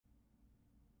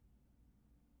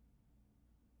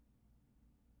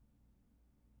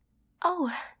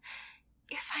Oh,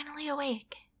 you're finally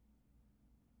awake.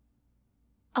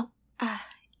 Oh,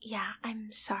 yeah,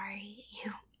 I'm sorry.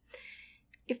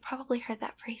 You've probably heard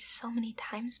that phrase so many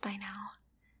times by now.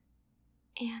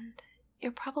 And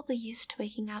you're probably used to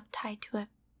waking up tied to a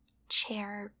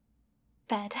chair,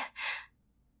 bed.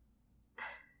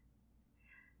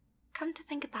 Come to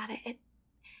think about it,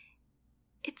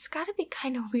 it's gotta be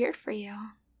kind of weird for you.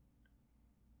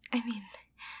 I mean,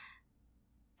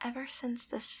 ever since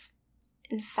this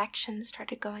infection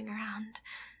started going around,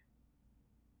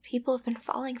 people have been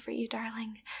falling for you,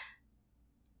 darling.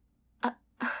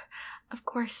 Of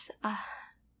course,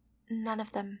 none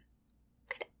of them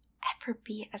could ever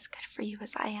be as good for you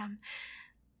as I am.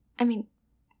 I mean,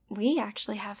 we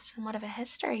actually have somewhat of a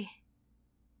history.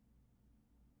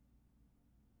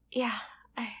 Yeah,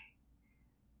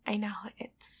 I know,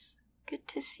 it's good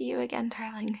to see you again,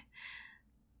 darling.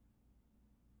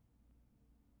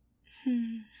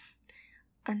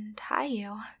 Untie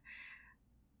you?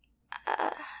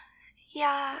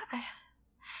 Yeah,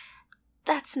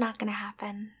 that's not gonna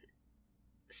happen.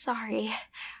 Sorry.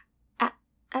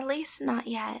 At least not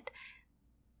yet.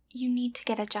 You need to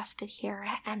get adjusted here,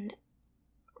 and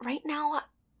right now,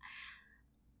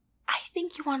 I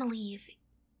think you want to leave,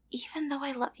 even though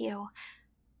I love you.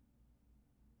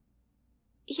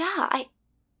 Yeah,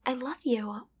 I love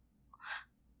you.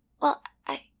 Well,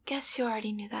 I guess you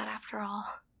already knew that after all.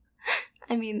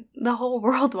 I mean, the whole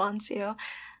world wants you.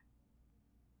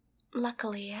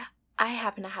 Luckily, I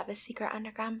happen to have a secret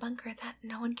underground bunker that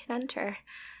no one can enter.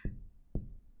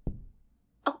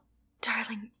 Oh,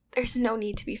 darling, there's no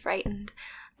need to be frightened.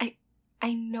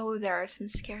 I know there are some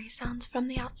scary sounds from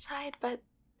the outside, but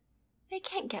they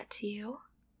can't get to you.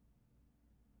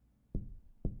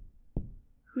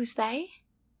 Who's they?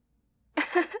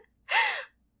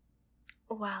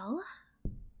 Well,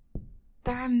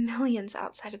 there are millions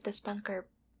outside of this bunker,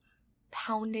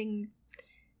 pounding,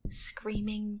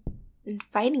 screaming, and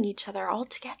fighting each other all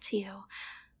to get to you.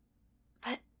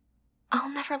 But I'll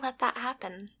never let that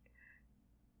happen.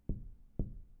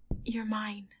 You're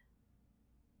mine.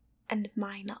 And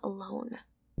mine alone.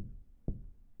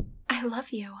 I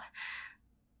love you.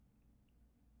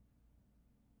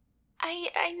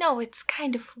 I know it's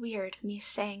kind of weird me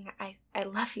saying I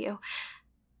love you.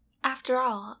 After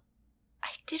all,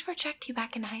 I did reject you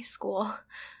back in high school.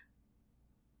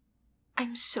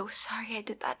 I'm so sorry I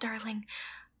did that, darling.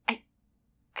 I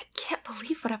can't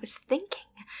believe what I was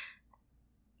thinking.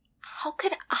 How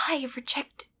could I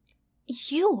reject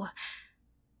you?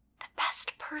 The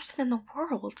best person in the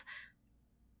world.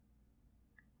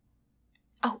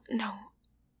 Oh, no.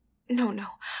 No.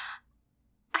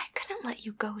 I couldn't let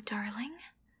you go, darling.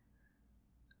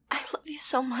 I love you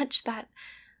so much that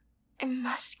I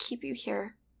must keep you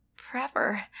here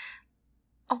forever.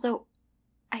 Although,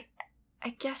 I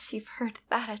guess you've heard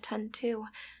that a ton too.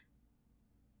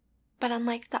 But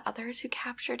unlike the others who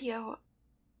captured you,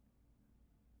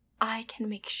 I can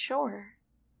make sure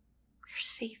we're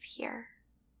safe here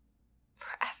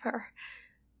forever.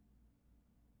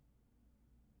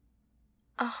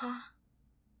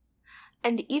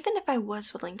 And even if I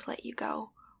was willing to let you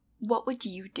go, what would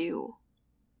you do?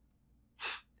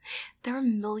 There are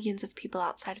millions of people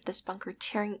outside of this bunker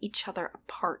tearing each other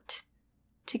apart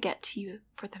to get to you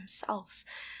for themselves.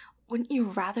 Wouldn't you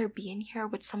rather be in here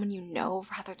with someone you know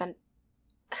rather than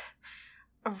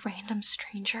a random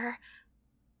stranger?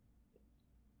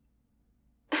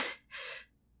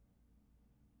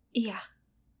 Yeah,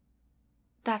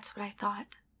 that's what I thought.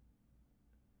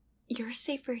 You're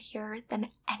safer here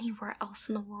than anywhere else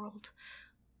in the world.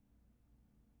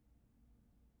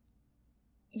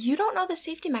 You don't know the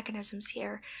safety mechanisms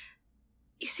here.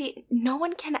 You see, no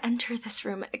one can enter this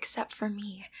room except for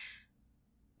me.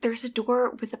 There's a door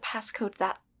with a passcode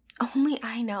that only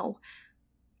I know.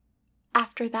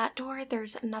 After that door,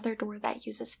 there's another door that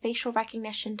uses facial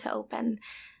recognition to open,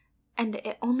 and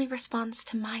it only responds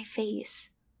to my face.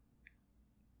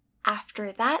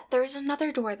 After that, there's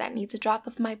another door that needs a drop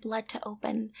of my blood to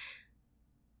open.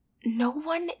 No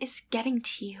one is getting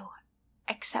to you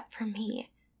except for me.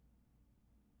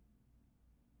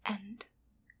 And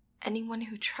anyone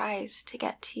who tries to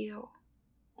get to you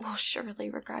will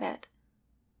surely regret it.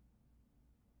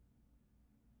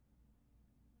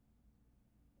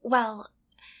 Well,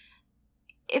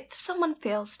 if someone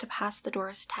fails to pass the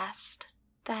door's test,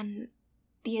 then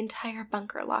the entire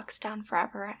bunker locks down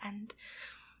forever and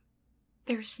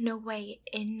there's no way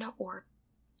in or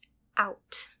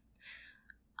out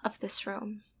of this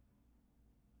room.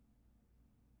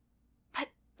 But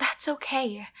that's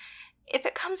okay. If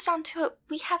it comes down to it,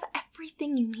 we have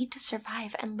everything you need to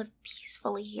survive and live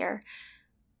peacefully here.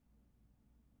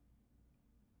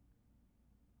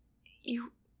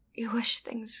 You wish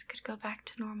things could go back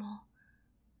to normal.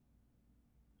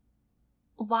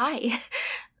 Why?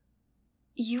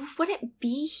 You wouldn't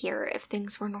be here if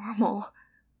things were normal.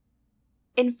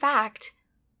 In fact,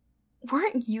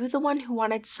 weren't you the one who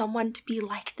wanted someone to be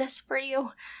like this for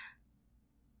you?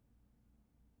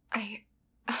 I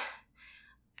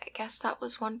guess that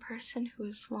was one person who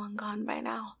is long gone by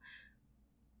now.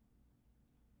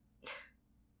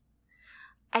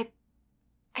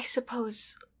 I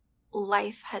suppose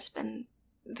life has been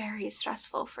very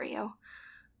stressful for you.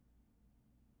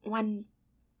 One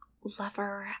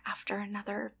lover after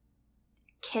another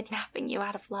kidnapping you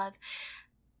out of love,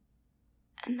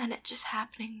 and then it just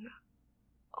happening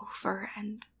over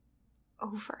and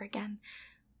over again.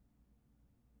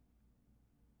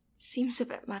 Seems a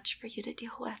bit much for you to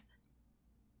deal with.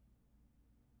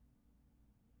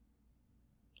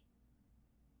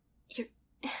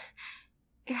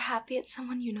 You're happy it's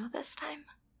someone you know this time?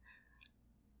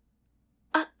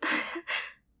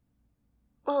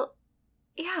 Well,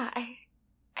 yeah,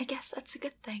 I guess that's a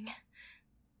good thing.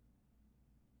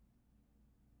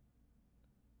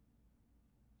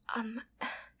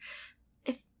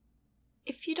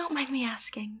 If you don't mind me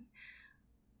asking,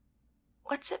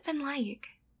 what's it been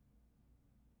like?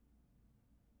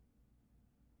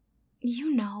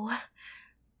 You know,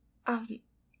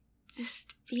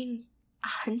 just being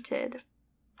hunted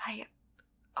by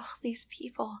all these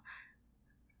people.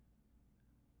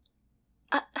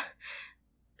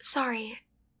 Sorry,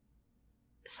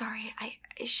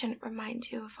 I shouldn't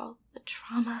remind you of all the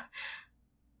trauma.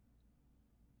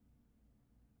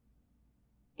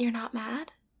 You're not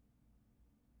mad?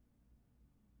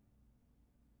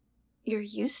 You're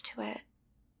used to it.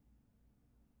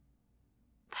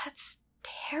 That's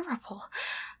terrible.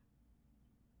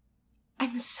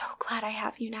 I'm so glad I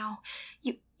have you now.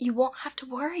 You won't have to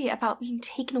worry about being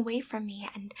taken away from me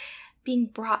and being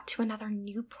brought to another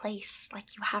new place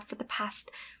like you have for the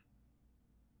past...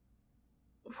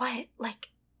 what, like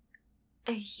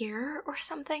a year or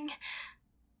something?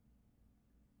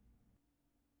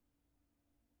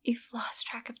 You've lost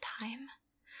track of time?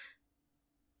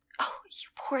 Oh, you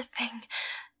poor thing.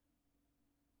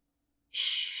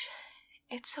 Shh.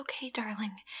 It's okay,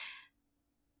 darling.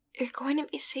 You're going to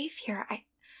be safe here. I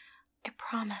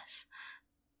promise.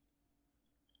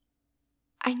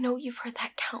 I know you've heard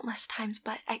that countless times,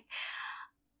 but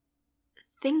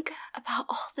think about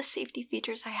all the safety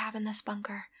features I have in this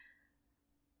bunker.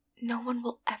 No one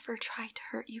will ever try to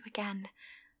hurt you again.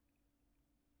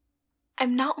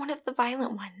 I'm not one of the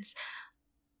violent ones.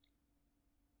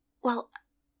 Well,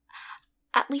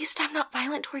 at least I'm not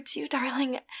violent towards you,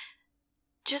 darling.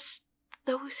 Just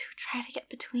those who try to get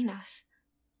between us.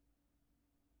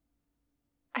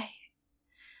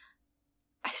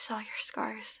 I saw your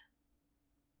scars.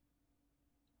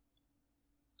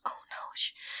 Oh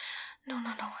no,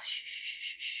 no,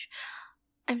 shh.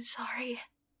 I'm sorry.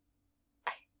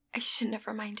 I shouldn't have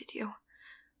reminded you.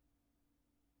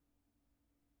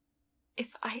 If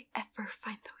I ever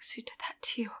find those who did that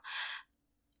to you,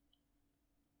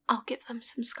 I'll give them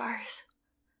some scars.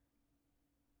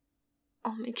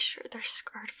 I'll make sure they're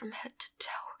scarred from head to toe.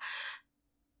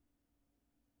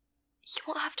 You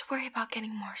won't have to worry about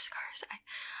getting more scars.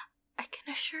 I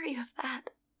can assure you of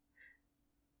that.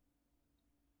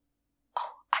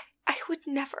 Oh, I would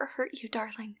never hurt you,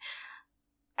 darling.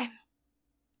 I'm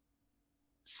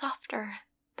softer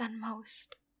than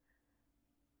most.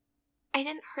 I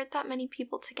didn't hurt that many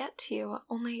people to get to you,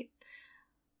 only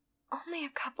a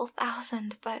couple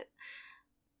thousand, but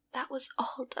that was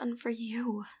all done for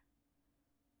you.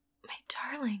 My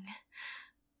darling.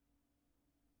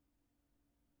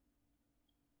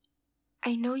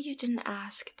 I know you didn't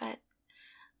ask, but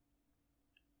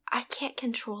I can't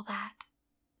control that.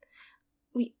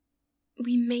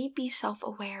 We may be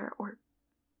self-aware, or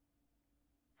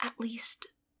at least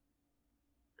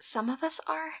some of us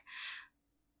are,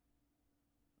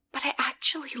 but I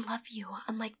actually love you,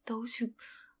 unlike those who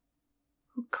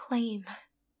claim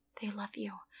they love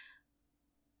you.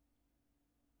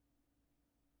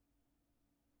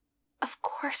 Of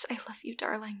course I love you,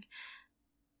 darling.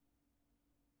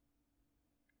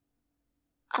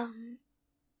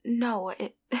 No,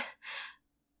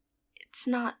 it's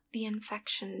not the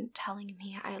infection telling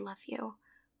me I love you.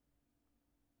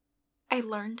 I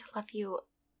learned to love you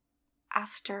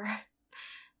after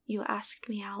you asked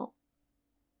me out.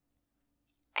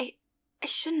 I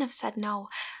shouldn't have said no.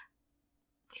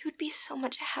 We would be so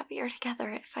much happier together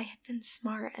if I had been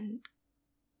smart and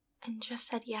just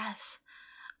said yes.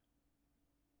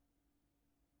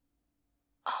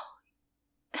 Oh.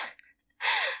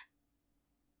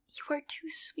 You are too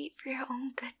sweet for your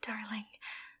own good, darling.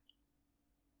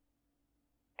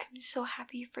 I'm so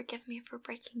happy you forgive me for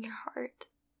breaking your heart.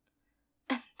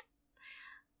 And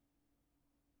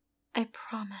I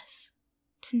promise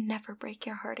to never break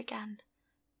your heart again.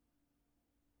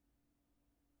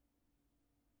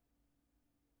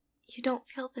 You don't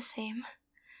feel the same.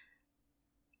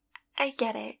 I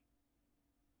get it.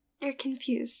 You're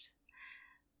confused.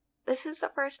 This is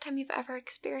the first time you've ever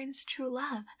experienced true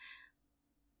love.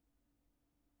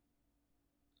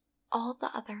 All the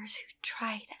others who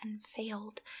tried and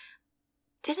failed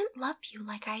didn't love you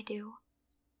like I do.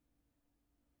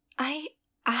 I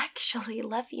actually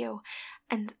love you,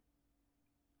 and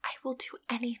I will do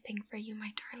anything for you,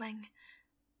 my darling.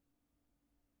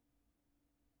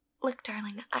 Look,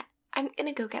 darling, I'm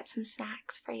gonna go get some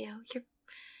snacks for you.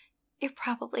 You're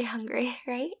probably hungry,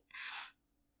 right?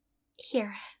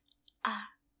 Here,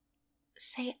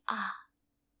 say ah.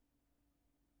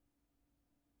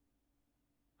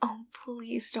 Oh,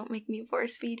 please don't make me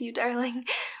force feed you, darling.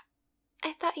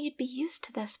 I thought you'd be used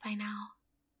to this by now.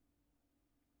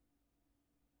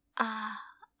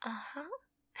 Uh-huh.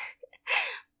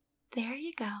 There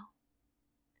you go.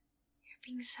 You're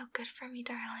being so good for me,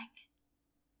 darling.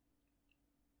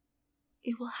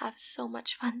 We will have so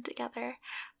much fun together.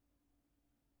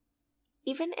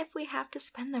 Even if we have to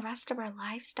spend the rest of our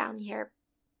lives down here,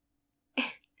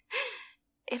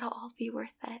 it'll all be worth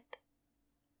it.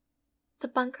 The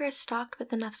bunker is stocked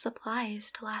with enough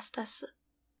supplies to last us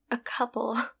a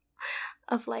couple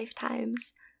of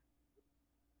lifetimes.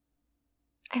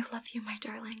 I love you, my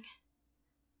darling.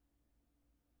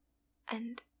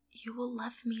 And you will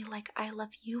love me like I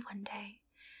love you one day.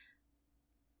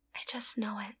 I just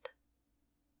know it.